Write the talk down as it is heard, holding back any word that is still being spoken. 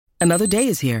Another day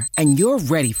is here, and you're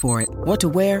ready for it. What to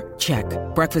wear? Check.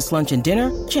 Breakfast, lunch, and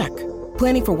dinner? Check.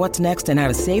 Planning for what's next and how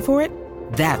to save for it?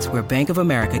 That's where Bank of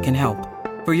America can help.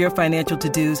 For your financial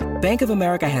to-dos, Bank of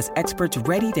America has experts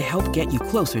ready to help get you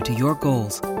closer to your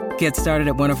goals. Get started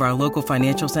at one of our local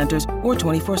financial centers or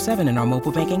 24/7 in our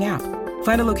mobile banking app.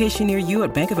 Find a location near you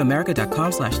at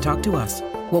bankofamerica.com/talktous.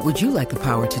 What would you like the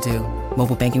power to do?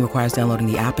 Mobile banking requires downloading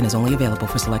the app and is only available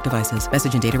for select devices.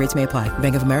 Message and data rates may apply.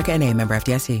 Bank of America N.A., member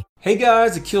FDIC. Hey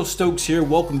guys, Akil Stokes here.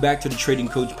 Welcome back to the Trading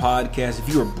Coach Podcast.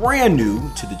 If you are brand new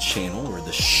to the channel or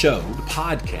the show, the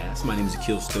podcast, my name is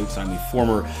Akil Stokes. I'm a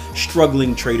former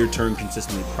struggling trader turned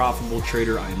consistently profitable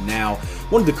trader. I am now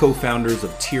one of the co-founders of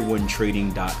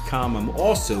Tier1Trading.com. I'm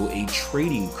also a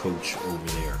trading coach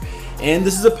over there. And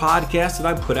this is a podcast that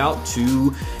I put out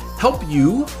to help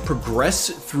you progress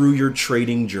through your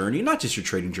trading journey, not just your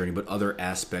trading journey, but other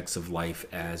aspects of life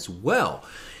as well.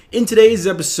 In today's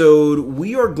episode,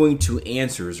 we are going to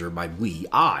answer,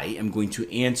 I am going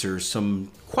to answer some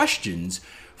questions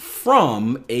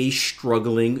from a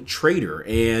struggling trader.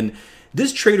 And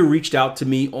this trader reached out to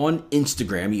me on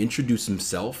Instagram. He introduced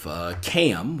himself,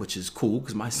 Cam, which is cool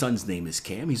because my son's name is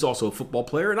Cam. He's also a football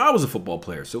player and I was a football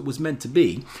player, so it was meant to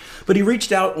be. But he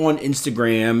reached out on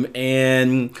Instagram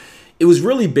and it was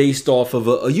really based off of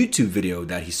a YouTube video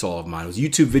that he saw of mine. It was a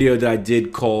YouTube video that I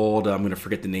did called, I'm going to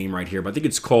forget the name right here, but I think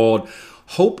it's called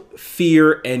Hope,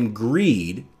 Fear, and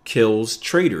Greed Kills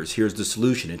Traders. Here's the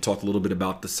solution. It talked a little bit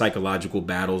about the psychological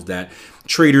battles that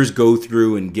traders go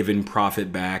through and giving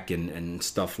profit back and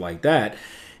stuff like that.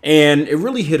 And it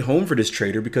really hit home for this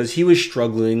trader because he was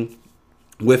struggling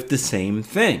with the same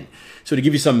thing. So to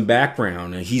give you some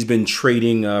background, he's been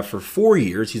trading for 4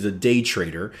 years. He's a day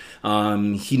trader.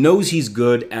 He knows he's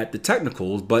good at the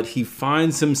technicals, but he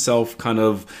finds himself kind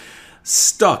of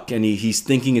stuck and he's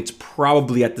thinking it's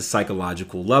probably at the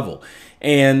psychological level.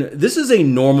 And this is a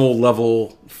normal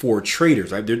level for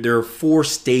traders, right? There are 4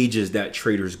 stages that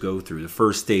traders go through. The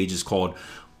first stage is called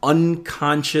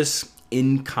unconscious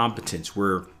incompetence,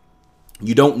 where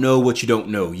you don't know what you don't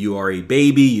know. You are a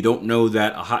baby. You don't know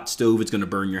that a hot stove is going to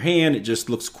burn your hand. It just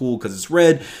looks cool because it's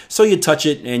red. So you touch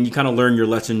it and you kind of learn your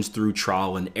lessons through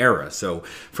trial and error. So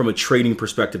from a trading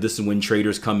perspective, this is when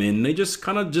traders come in. They just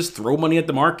kind of just throw money at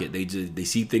the market. They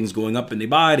see things going up and they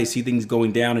buy. They see things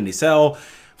going down and they sell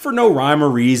for no rhyme or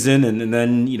reason. And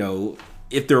then, you know,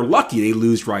 if they're lucky, they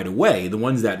lose right away. The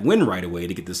ones that win right away,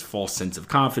 they get this false sense of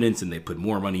confidence and they put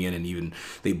more money in and even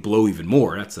they blow even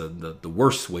more. That's the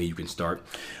worst way you can start.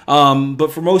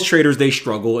 But for most traders, they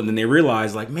struggle and then they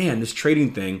realize like, man, this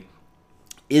trading thing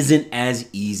isn't as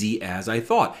easy as I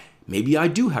thought. Maybe I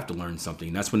do have to learn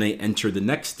something. That's when they enter the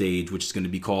next stage, which is going to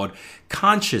be called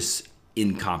conscious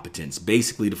incompetence.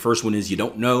 Basically, the first one is you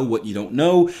don't know what you don't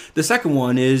know. The second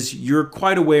one is you're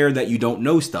quite aware that you don't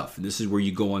know stuff. And this is where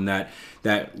you go on that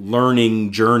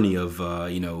learning journey of,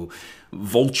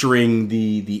 vulturing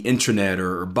the internet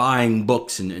or buying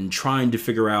books and trying to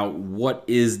figure out what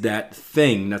is that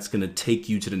thing that's going to take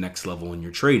you to the next level in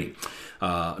your trading.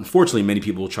 Unfortunately, many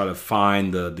people try to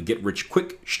find the get rich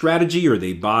quick strategy, or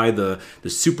they buy the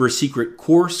super secret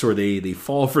course, or they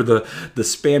fall for the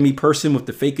spammy person with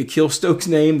the fake Akil Stokes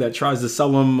name that tries to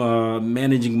sell them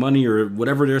managing money or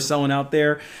whatever they're selling out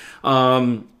there.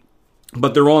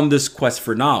 But they're on this quest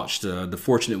for knowledge. The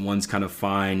fortunate ones kind of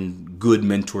find good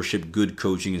mentorship, good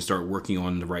coaching, and start working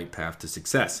on the right path to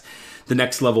success. The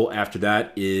next level after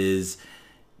that is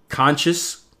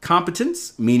conscious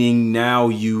competence, meaning now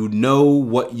you know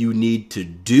what you need to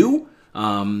do.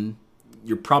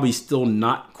 You're probably still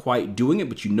not quite doing it,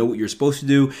 but you know what you're supposed to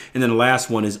do. And then the last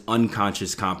one is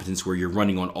unconscious competence, where you're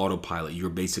running on autopilot. You're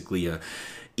basically a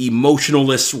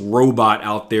emotionless robot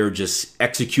out there just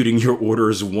executing your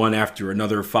orders one after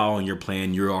another, following your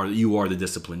plan. You are the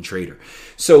disciplined trader.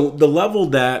 So the level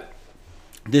that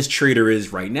this trader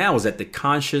is right now is at the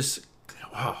conscious,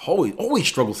 always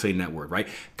struggle saying that word, right?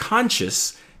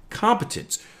 Conscious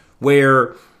competence,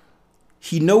 where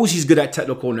he knows he's good at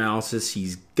technical analysis.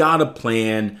 He's got a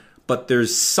plan, but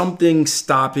there's something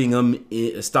stopping him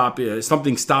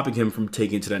from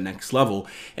taking it to that next level,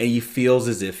 and he feels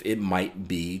as if it might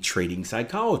be trading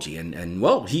psychology. And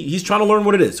well, he's trying to learn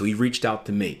what it is, so he reached out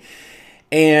to me.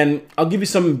 And I'll give you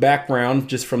some background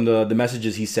just from the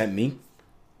messages he sent me.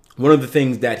 One of the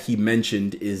things that he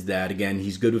mentioned is that, again,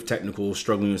 he's good with technical,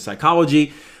 struggling with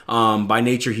psychology. By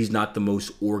nature, he's not the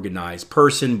most organized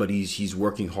person, but he's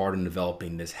working hard on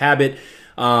developing this habit.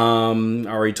 I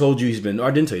already told you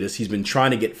I didn't tell you this, he's been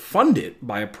trying to get funded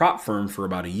by a prop firm for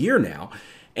about a year now.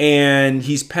 And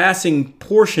he's passing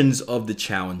portions of the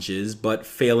challenges, but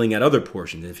failing at other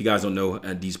portions. And if you guys don't know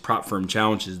these prop firm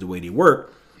challenges, the way they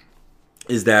work,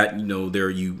 is that,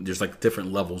 there's like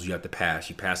different levels you have to pass.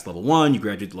 You pass level 1, you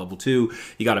graduate to level 2,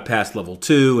 you got to pass level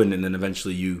 2, and then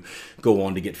eventually you go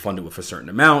on to get funded with a certain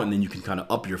amount, and then you can kind of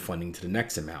up your funding to the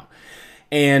next amount.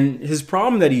 And his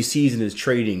problem that he sees in his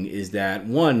trading is that,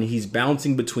 one, he's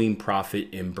bouncing between profit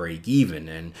and break even.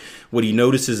 And what he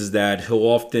notices is that he'll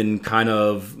often kind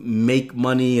of make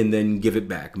money and then give it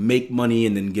back, make money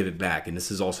and then give it back. And this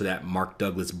is also that Mark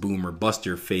Douglas boom or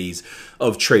buster phase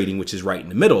of trading, which is right in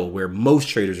the middle, where most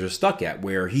traders are stuck at,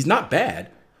 where he's not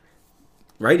bad,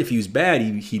 right? If he was bad,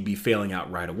 he'd be failing out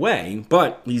right away,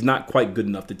 but he's not quite good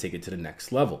enough to take it to the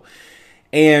next level.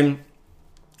 And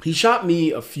he shot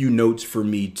me a few notes for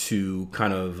me to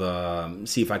kind of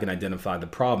see if I can identify the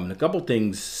problem. And a couple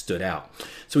things stood out.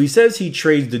 So he says he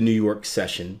trades the New York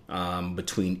session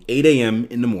between 8 a.m.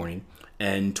 in the morning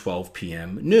and 12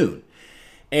 p.m. noon.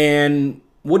 And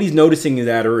what he's noticing is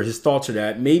that, or his thoughts are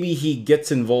that, maybe he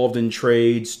gets involved in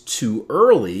trades too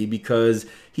early because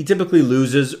he typically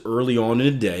loses early on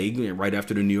in the day, right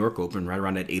after the New York Open, right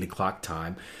around that 8 o'clock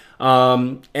time,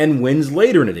 and wins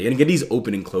later in the day. And again, these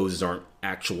open and closes aren't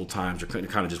actual times, are kind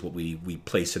of just what we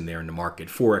place in there in the market.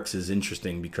 Forex is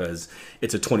interesting because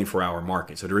it's a 24-hour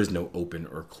market, so there is no open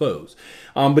or close.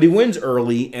 But he wins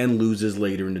early and loses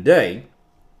later in the day.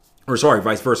 Or sorry,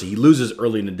 vice versa. He loses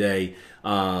early in the day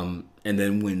and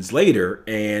then wins later,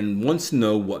 and wants to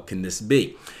know, what can this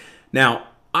be? Now,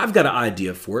 I've got an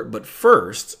idea for it, but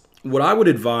first, what I would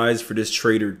advise for this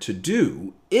trader to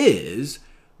do is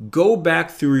go back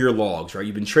through your logs, right?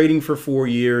 You've been trading for 4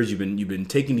 years. You've been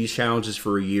taking these challenges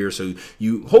for a year. So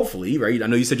you hopefully, right? I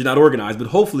know you said you're not organized, but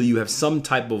hopefully you have some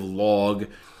type of log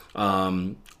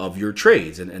of your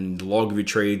trades. And the log of your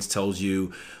trades tells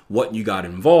you what you got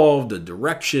involved, the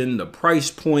direction, the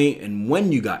price point, and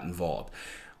when you got involved.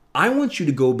 I want you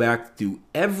to go back through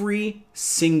every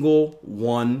single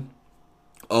one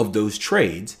of those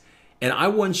trades, and I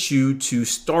want you to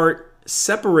start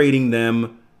separating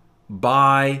them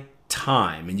by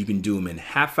time. And you can do them in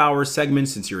half-hour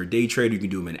segments. Since you're a day trader, you can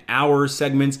do them in hour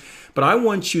segments. But I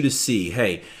want you to see,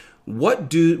 hey, what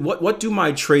do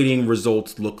my trading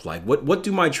results look like? What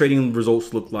do my trading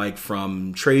results look like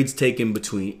from trades taken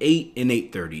between 8 and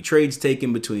 8:30, trades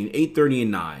taken between 8:30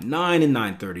 and 9, 9 and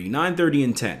 9:30, 9:30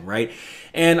 and 10, right?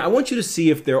 And I want you to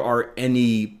see if there are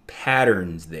any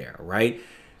patterns there, right?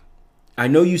 I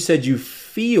know you said you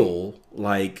feel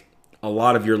like a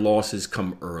lot of your losses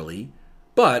come early,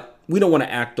 but we don't want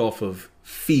to act off of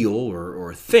feel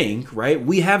or think, right?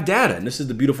 We have data, and this is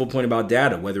the beautiful point about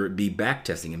data, whether it be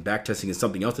backtesting. And backtesting is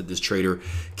something else that this trader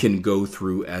can go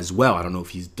through as well. I don't know if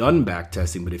he's done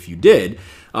backtesting, but if you did,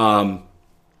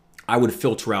 I would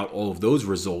filter out all of those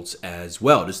results as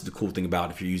well. This is the cool thing about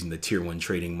if you're using the Tier 1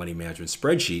 Trading Money Management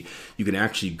spreadsheet, you can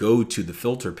actually go to the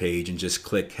filter page and just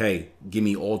click, hey, give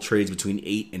me all trades between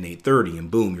 8 and 8:30, and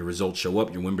boom, your results show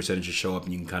up, your win percentages show up,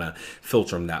 and you can kind of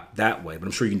filter them that way. But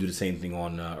I'm sure you can do the same thing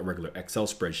on a regular Excel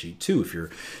spreadsheet too if you're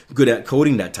good at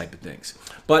coding that type of things.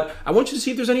 But I want you to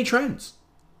see if there's any trends.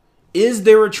 Is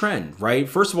there a trend, right?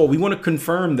 First of all, we want to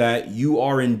confirm that you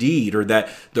are indeed, or that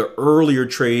the earlier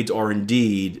trades are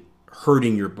indeed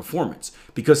hurting your performance,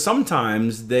 because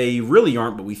sometimes they really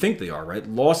aren't, but we think they are, right?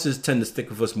 Losses tend to stick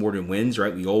with us more than wins,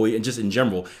 right? We always, and just in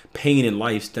general, pain in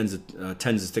life tends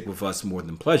to stick with us more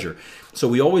than pleasure. So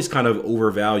we always kind of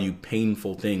overvalue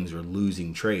painful things or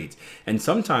losing trades. And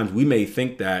sometimes we may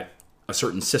think that a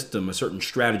certain system, a certain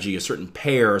strategy, a certain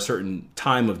pair, a certain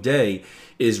time of day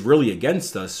is really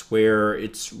against us, where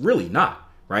it's really not,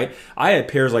 right? I had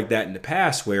pairs like that in the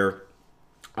past where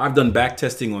I've done back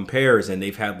testing on pairs, and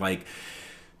they've had like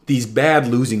these bad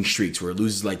losing streaks where it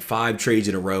loses like 5 trades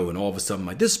in a row, and all of a sudden,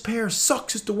 like, this pair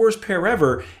sucks, it's the worst pair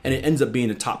ever, and it ends up being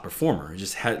a top performer. It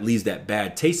just leaves that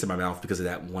bad taste in my mouth because of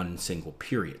that one single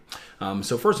period.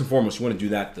 So first and foremost, you want to do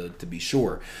that to be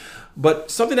sure. But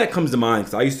something that comes to mind,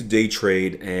 because I used to day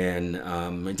trade, and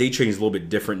day trading is a little bit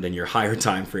different than your higher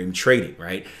time frame trading,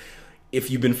 right?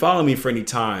 If you've been following me for any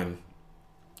time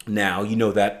now, you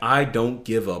know that I don't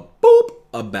give a boop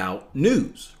about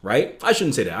news, right? I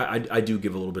shouldn't say that. I do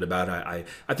give a little bit about it.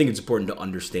 I think it's important to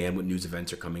understand what news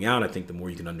events are coming out. I think the more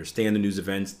you can understand the news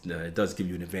events, it does give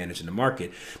you an advantage in the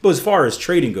market. But as far as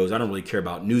trading goes, I don't really care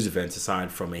about news events aside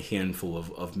from a handful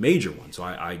of major ones. So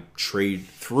I trade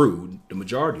through the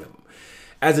majority of them.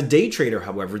 As a day trader,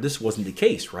 however, this wasn't the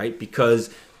case, right? Because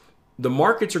the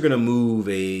markets are going to move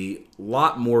a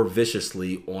lot more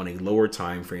viciously on a lower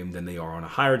time frame than they are on a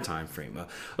higher time frame.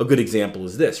 A good example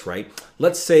is this, right?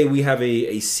 Let's say we have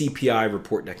a CPI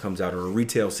report that comes out, or a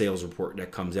retail sales report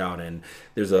that comes out, and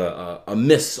there's a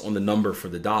miss on the number for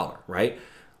the dollar, right?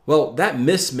 Well, that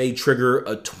miss may trigger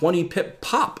a 20 pip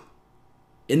pop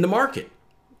in the market,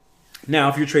 Now,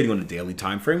 if you're trading on a daily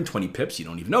time frame, 20 pips, you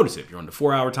don't even notice it. If you're on the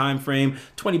 4-hour time frame,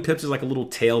 20 pips is like a little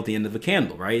tail at the end of a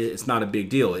candle, right? It's not a big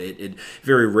deal. It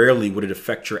very rarely would it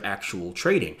affect your actual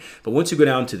trading. But once you go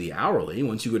down to the hourly,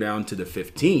 once you go down to the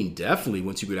 15, definitely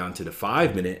once you go down to the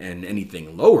 5-minute and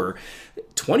anything lower,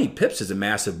 20 pips is a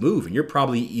massive move, and you're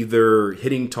probably either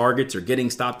hitting targets or getting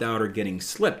stopped out or getting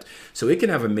slipped. So it can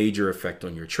have a major effect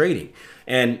on your trading.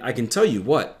 And I can tell you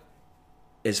what,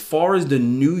 as far as the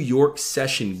New York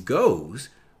session goes,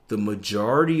 the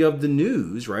majority of the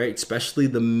news, right, especially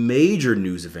the major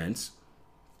news events,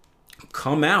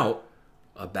 come out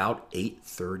about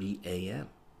 8:30 a.m.,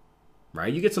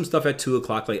 right? You get some stuff at 2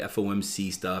 o'clock, like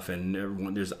FOMC stuff,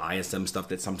 and there's ISM stuff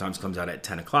that sometimes comes out at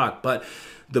 10 o'clock. But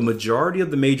the majority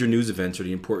of the major news events or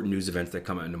the important news events that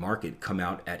come out in the market come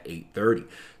out at 8:30.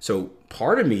 So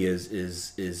part of me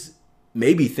is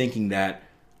maybe thinking that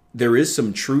there is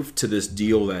some truth to this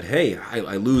deal that, hey,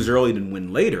 I lose early and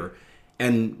win later.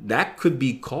 And that could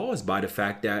be caused by the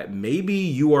fact that maybe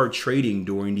you are trading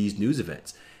during these news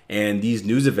events. And these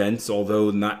news events,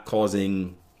 although not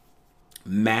causing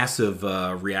massive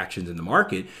reactions in the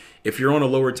market, if you're on a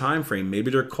lower time frame,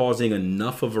 maybe they're causing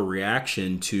enough of a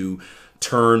reaction to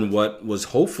turn what was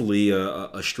hopefully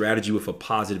a strategy with a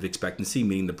positive expectancy,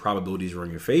 meaning the probabilities are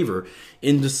in your favor,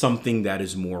 into something that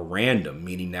is more random,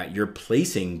 meaning that you're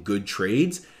placing good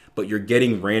trades, but you're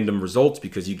getting random results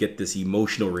because you get this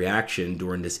emotional reaction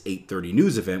during this 8:30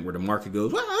 news event where the market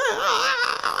goes,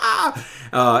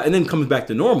 and then comes back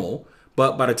to normal.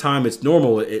 But by the time it's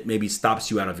normal, it maybe stops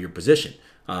you out of your position.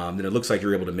 Then it looks like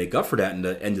you're able to make up for that in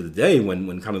the end of the day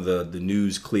when kind of the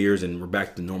news clears and we're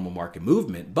back to normal market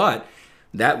movement. But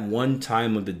that one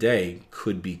time of the day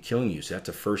could be killing you. So that's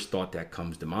the first thought that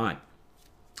comes to mind.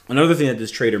 Another thing that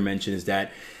this trader mentioned is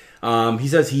that he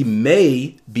says he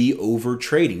may be over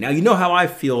trading. Now, you know how I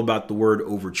feel about the word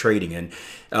over trading. And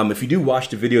if you do watch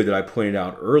the video that I pointed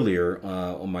out earlier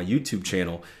on my YouTube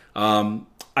channel,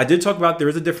 I did talk about there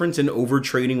is a difference in over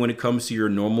trading when it comes to your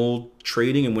normal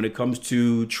trading and when it comes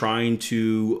to trying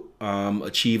to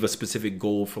achieve a specific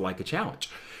goal for like a challenge,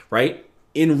 right?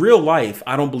 In real life,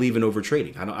 I don't believe in over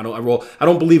trading. I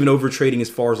don't believe in over trading as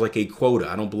far as like a quota.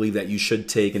 I don't believe that you should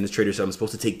take, and this trader said I'm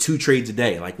supposed to take 2 trades a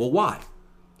day. Like, well, why?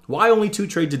 Why only 2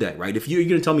 trades a day, right? If you're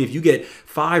going to tell me if you get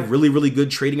 5 really, really good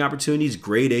trading opportunities,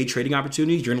 grade A trading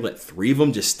opportunities, you're going to let 3 of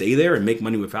them just stay there and make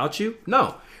money without you?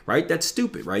 No, right? That's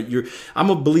stupid, right? I'm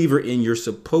a believer in you're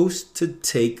supposed to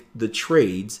take the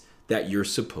trades that you're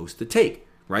supposed to take,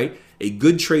 right? A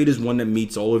good trade is one that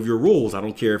meets all of your rules. I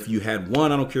don't care if you had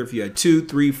 1, I don't care if you had 2,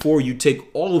 3, 4, you take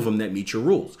all of them that meet your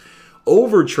rules.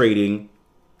 Over trading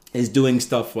is doing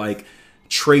stuff like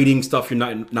trading stuff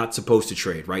you're not supposed to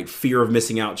trade, right? Fear of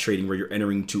missing out trading where you're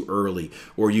entering too early,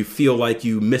 or you feel like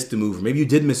you missed a move, or maybe you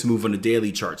did miss a move on the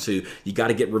daily chart, so you got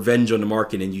to get revenge on the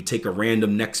market and you take a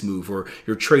random next move, or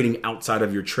you're trading outside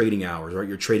of your trading hours, right?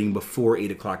 You're trading before 8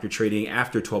 o'clock, you're trading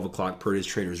after 12 o'clock per this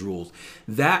trader's rules.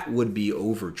 That would be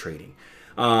over trading.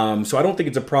 So I don't think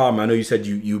it's a problem. I know you said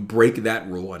you break that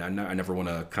rule, and I never want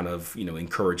to kind of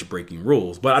encourage breaking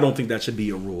rules, but I don't think that should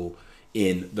be a rule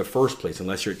in the first place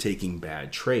unless you're taking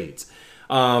bad trades.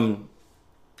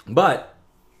 But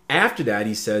after that,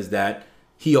 he says that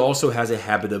he also has a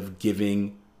habit of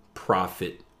giving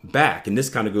profit back. And this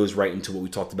kind of goes right into what we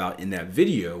talked about in that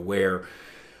video, where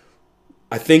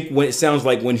I think when it sounds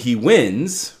like when he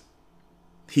wins,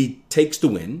 he takes the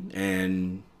win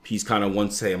and he's kind of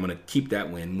wants to say, I'm going to keep that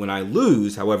win. When I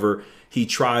lose, however, he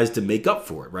tries to make up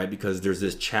for it, right? Because there's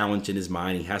this challenge in his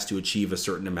mind. He has to achieve a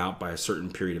certain amount by a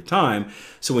certain period of time.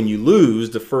 So when you lose,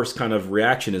 the first kind of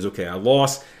reaction is, okay, I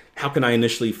lost. How can I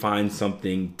initially find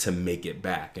something to make it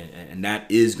back? And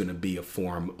that is going to be a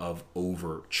form of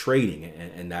over trading.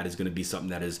 And that is going to be something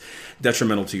that is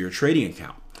detrimental to your trading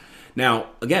account.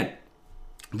 Now, again,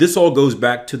 this all goes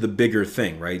back to the bigger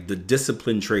thing, right? The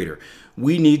disciplined trader.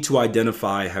 We need to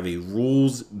identify, have a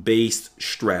rules-based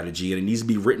strategy, and it needs to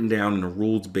be written down in a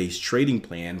rules-based trading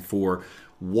plan for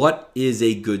what is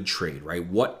a good trade, right?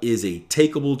 What is a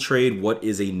takeable trade? What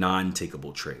is a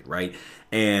non-takeable trade, right?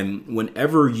 And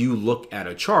whenever you look at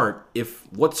a chart, if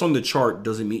what's on the chart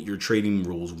doesn't meet your trading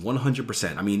rules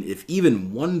 100%, I mean, if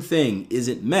even one thing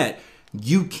isn't met,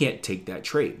 you can't take that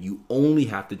trade. You only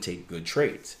have to take good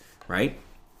trades, right?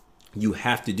 You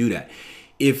have to do that.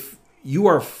 If you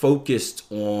are focused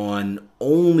on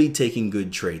only taking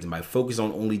good trades, and by focus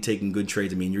on only taking good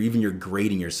trades, I mean you're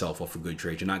grading yourself off of good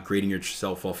trades. You're not grading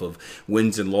yourself off of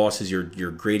wins and losses.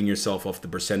 You're grading yourself off the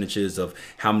percentages of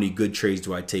how many good trades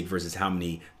do I take versus how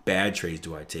many bad trades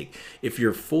do I take. If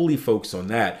you're fully focused on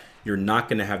that, you're not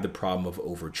going to have the problem of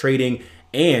over trading,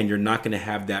 and you're not going to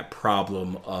have that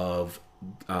problem of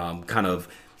kind of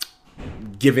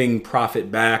giving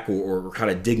profit back or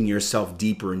kind of digging yourself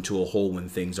deeper into a hole when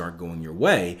things aren't going your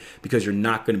way, because you're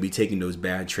not going to be taking those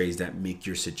bad trades that make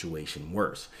your situation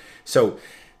worse. So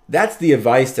that's the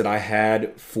advice that I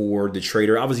had for the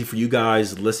trader. Obviously, for you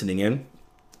guys listening in,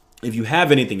 if you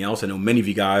have anything else, I know many of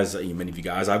you guys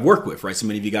I've worked with, right? So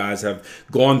many of you guys have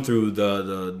gone through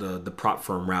the prop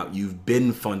firm route. You've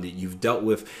been funded. You've dealt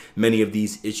with many of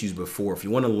these issues before. If you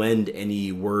want to lend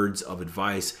any words of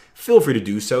advice, feel free to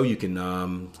do so. You can,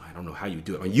 I don't know how you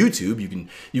do it on YouTube.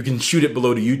 You can shoot it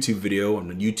below the YouTube video on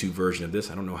the YouTube version of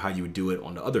this. I don't know how you would do it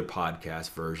on the other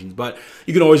podcast versions, but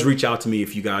you can always reach out to me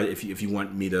if you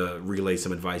want me to relay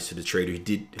some advice to the trader. He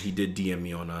did DM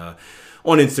me on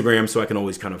Instagram, so I can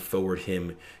always kind of forward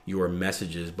him your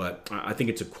messages. But I think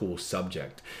it's a cool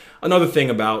subject. Another thing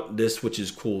about this, which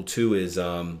is cool too, is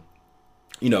the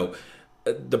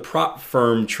prop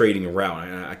firm trading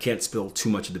route. I can't spill too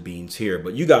much of the beans here,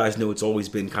 but you guys know it's always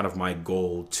been kind of my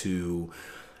goal to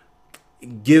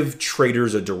give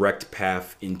traders a direct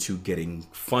path into getting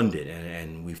funded.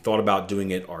 And we've thought about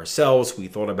doing it ourselves. We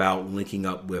thought about linking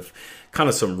up with kind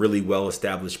of some really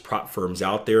well-established prop firms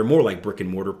out there, more like brick and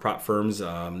mortar prop firms,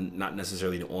 not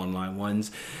necessarily the online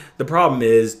ones. The problem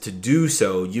is, to do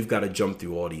so, you've got to jump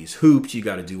through all these hoops. You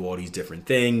got to do all these different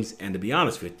things. And to be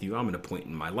honest with you, I'm at a point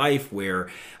in my life where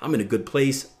I'm in a good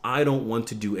place. I don't want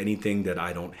to do anything that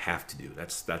I don't have to do.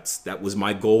 That was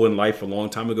my goal in life a long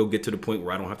time ago, get to the point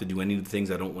where I don't have to do any of the things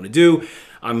I don't want to do.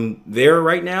 I'm there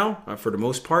right now for the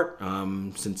most part,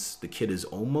 since the kid is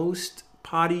almost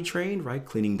potty trained, right?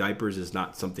 Cleaning diapers is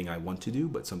not something I want to do,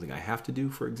 but something I have to do,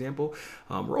 for example.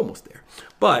 We're almost there.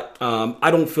 But I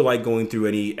don't feel like going through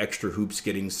any extra hoops,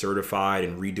 getting certified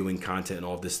and redoing content and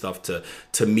all this stuff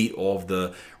to meet all of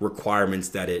the requirements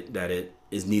that it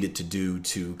is needed to do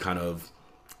to kind of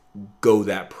go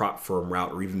that prop firm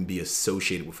route or even be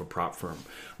associated with a prop firm.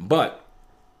 But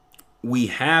we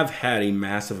have had a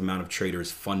massive amount of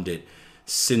traders funded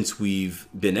since we've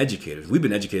been educators. We've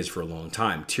been educators for a long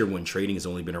time. Tier 1 trading has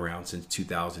only been around since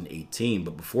 2018.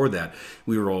 But before that,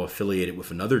 we were all affiliated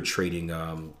with another trading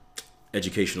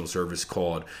educational service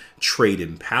called Trade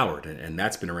Empowered. And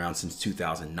that's been around since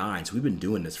 2009. So we've been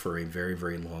doing this for a very,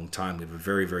 very long time. We have a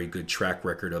very, very good track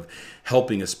record of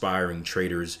helping aspiring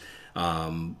traders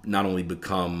not only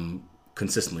become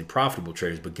consistently profitable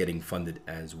traders, but getting funded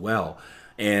as well.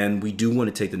 And we do want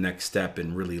to take the next step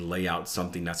and really lay out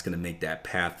something that's going to make that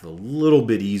path a little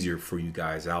bit easier for you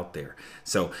guys out there.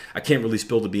 So I can't really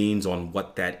spill the beans on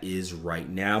what that is right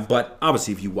now. But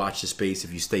obviously, if you watch the space,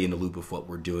 if you stay in the loop of what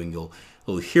we're doing, you'll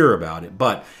hear about it.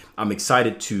 But I'm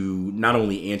excited to not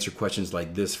only answer questions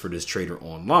like this for this trader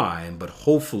online, but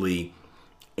hopefully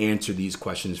answer these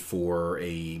questions for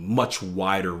a much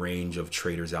wider range of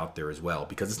traders out there as well,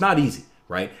 because it's not easy,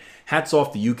 right? Hats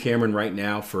off to you, Cameron, right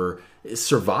now for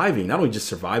surviving, not only just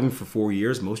surviving for 4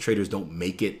 years. Most traders don't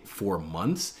make it 4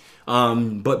 months,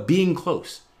 but being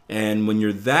close. And when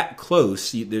you're that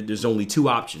close, there's only two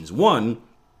options. One,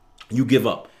 you give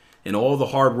up, and all the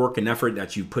hard work and effort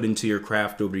that you put into your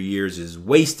craft over the years is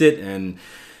wasted, and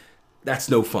that's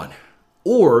no fun.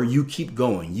 Or you keep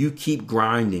going, you keep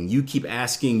grinding, you keep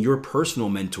asking your personal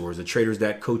mentors, the traders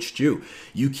that coached you.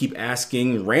 You keep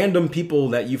asking random people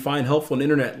that you find helpful on the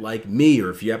internet like me, or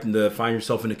if you happen to find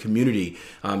yourself in a community,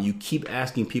 you keep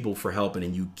asking people for help, and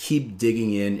then you keep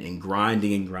digging in and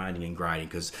grinding and grinding and grinding,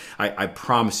 because I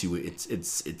promise you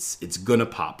it's gonna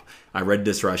pop. I read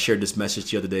this, or I shared this message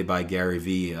the other day by Gary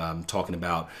Vee, talking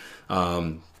about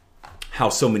how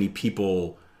so many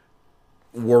people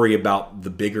worry about the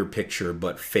bigger picture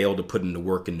but fail to put in the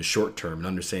work in the short term, and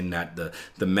understanding that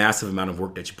the massive amount of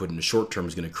work that you put in the short term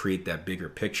is going to create that bigger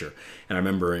picture. And I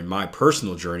remember in my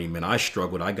personal journey, man, I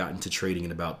struggled. I got into trading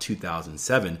in about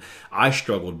 2007. I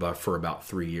struggled for about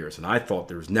 3 years, and I thought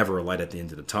there was never a light at the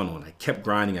end of the tunnel. And I kept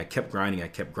grinding,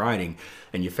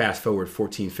 and you fast forward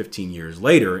 14, 15 years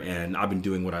later, and I've been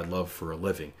doing what I love for a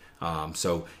living.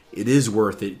 So it is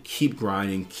worth it. Keep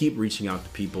grinding, keep reaching out to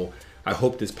people. I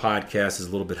hope this podcast is a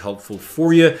little bit helpful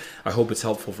for you. I hope it's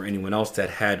helpful for anyone else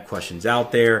that had questions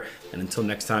out there. And until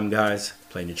next time, guys,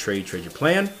 plan your trade, trade your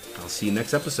plan. I'll see you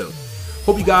next episode.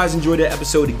 Hope you guys enjoyed that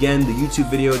episode. Again, the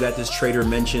YouTube video that this trader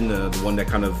mentioned, the one that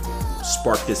kind of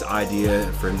sparked this idea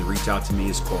for him to reach out to me,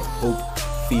 is called Hope,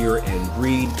 Fear, and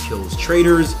Greed Kills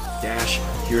Traders -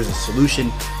 Here's a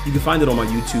Solution. You can find it on my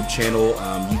YouTube channel,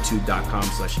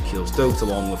 youtube.com/Akil Stokes,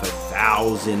 along with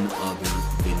 1,000 other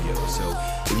videos. So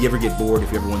if you ever get bored,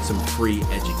 if you ever want some free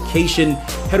education,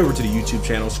 head over to the YouTube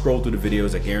channel, scroll through the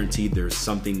videos. I guarantee there's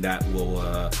something that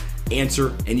will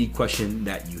answer any question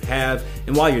that you have.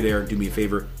 And while you're there, do me a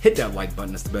favor, hit that like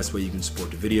button. That's the best way you can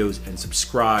support the videos, and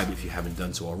subscribe if you haven't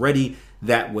done so already.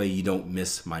 That way you don't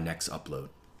miss my next upload.